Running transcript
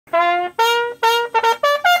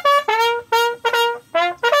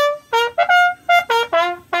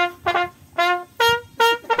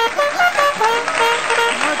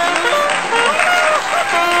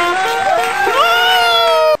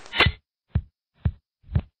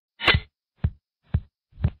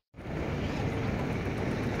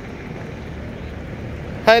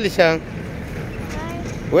Hi, Lisang.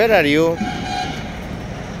 Where are you?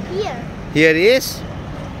 Here. Here is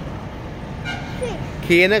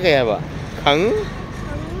Kena kaya ba? Khang?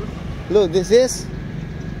 Look, this is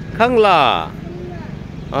Khangla.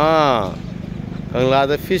 Ah, Khangla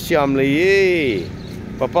the fish yam le ye.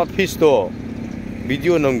 Papa fish to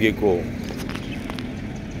video namge ko.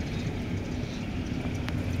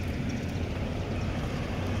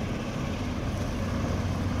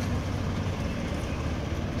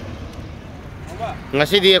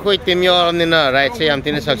 Ngasi dia ko team yo ni na right say am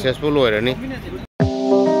tin successful hoy ni.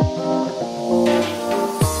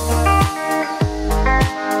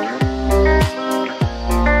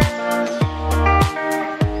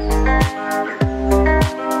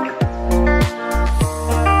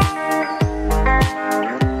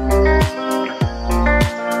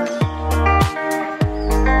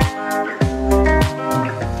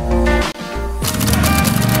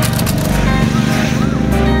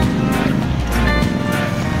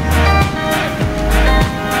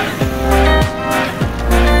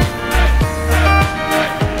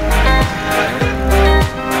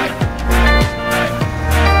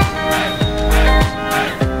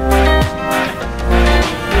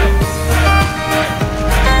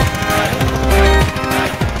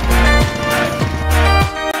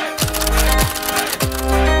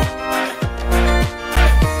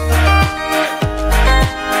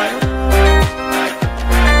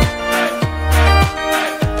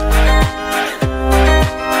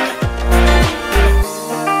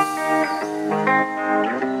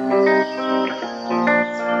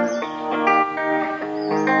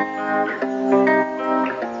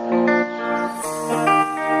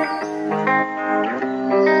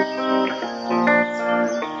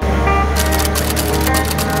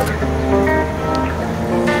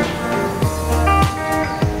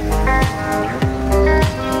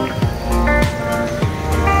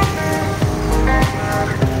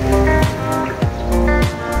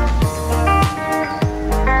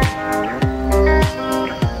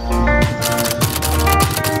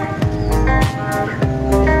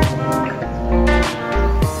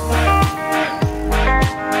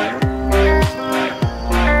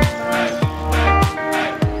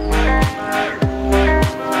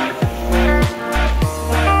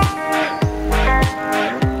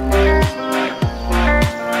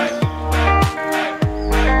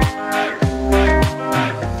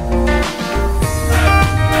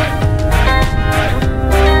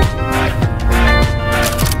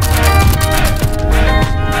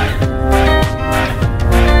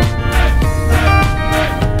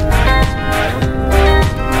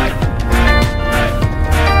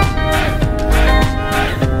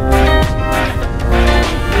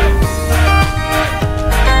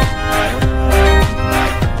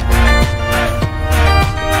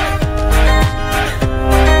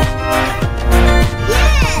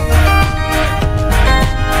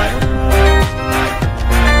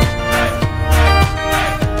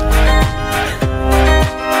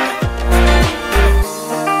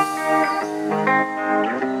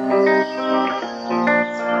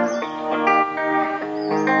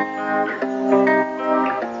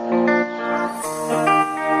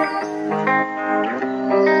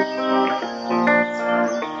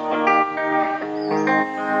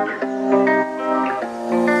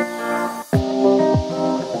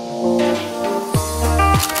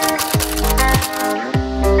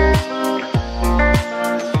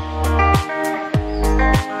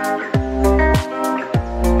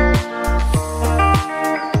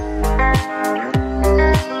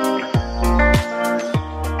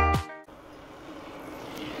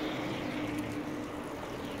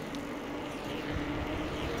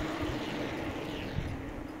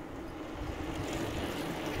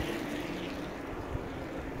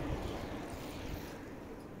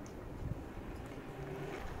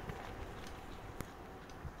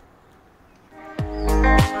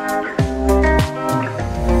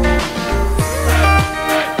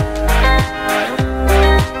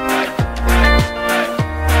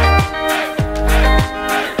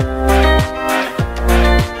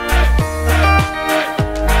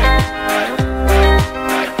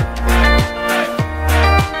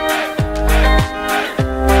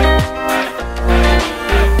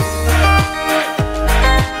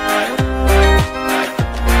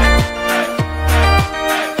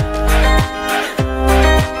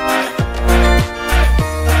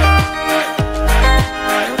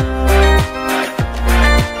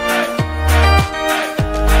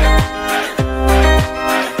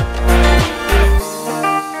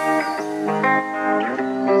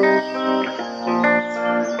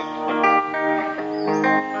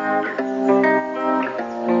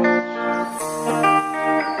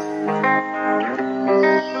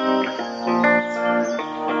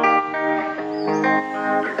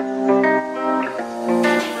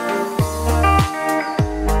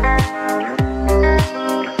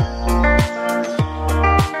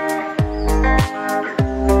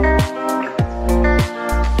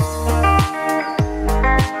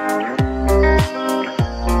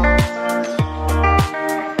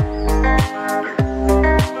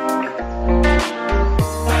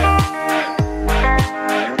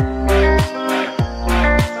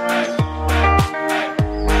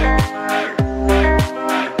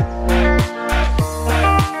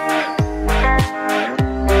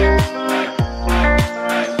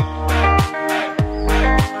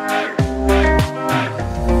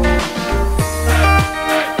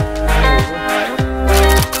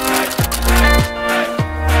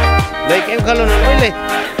 Đây em khalo nó mới lên.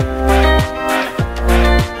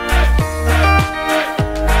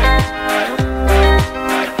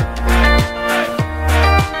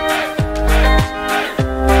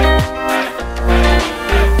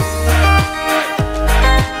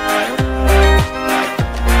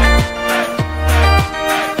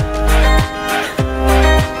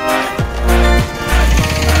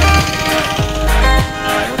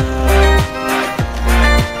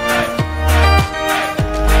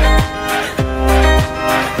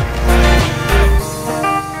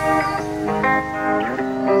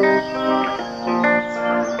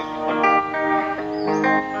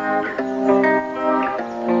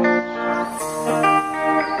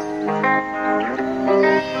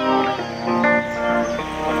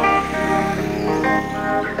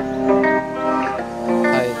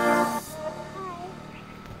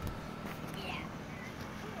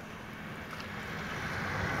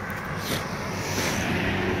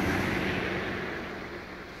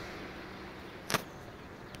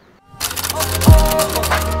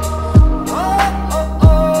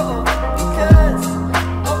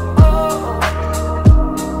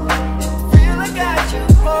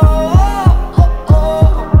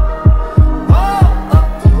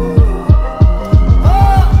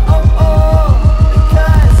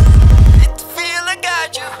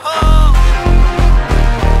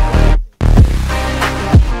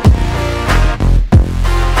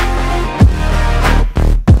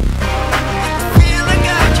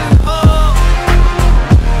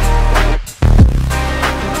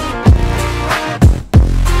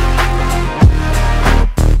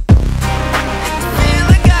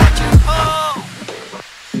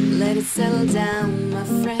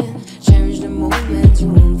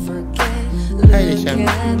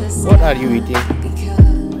 What are you eating?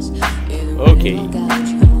 Okay.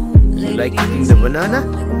 You like eating the banana?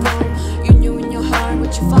 You knew in your heart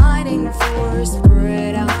what you're fighting for.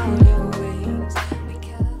 Spread out your wings.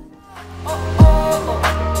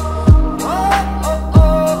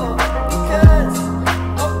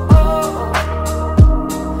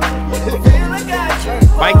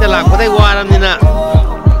 Bike the lock, what I want, Nina.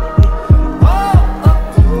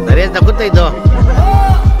 There is the good day though.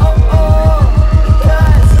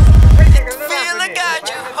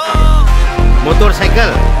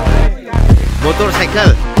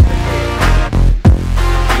 Motorcycle.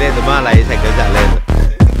 Lên từ ba lại cycle ra lên.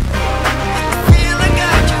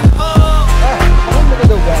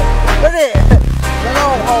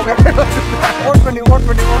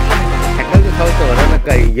 Cycle cái thâu từ đó là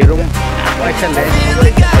cày dễ rung. Quay chân đấy.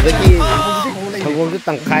 Ở đây kia thằng con cứ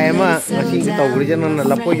tăng khai mà xin cái tàu đi cho nên là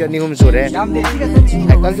lập coi cho anh hôm rồi đấy.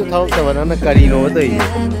 Cycle cái thâu từ đó là cày nó tới.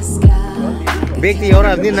 Bek thì ở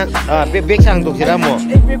đây nè, bek sang tục gì đó mà.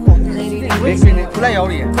 Bek này cũng là ở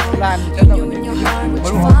đây, làm cho nó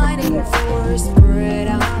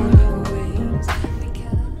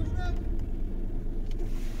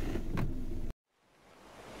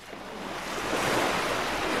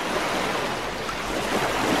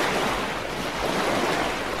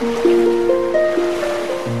Thank you.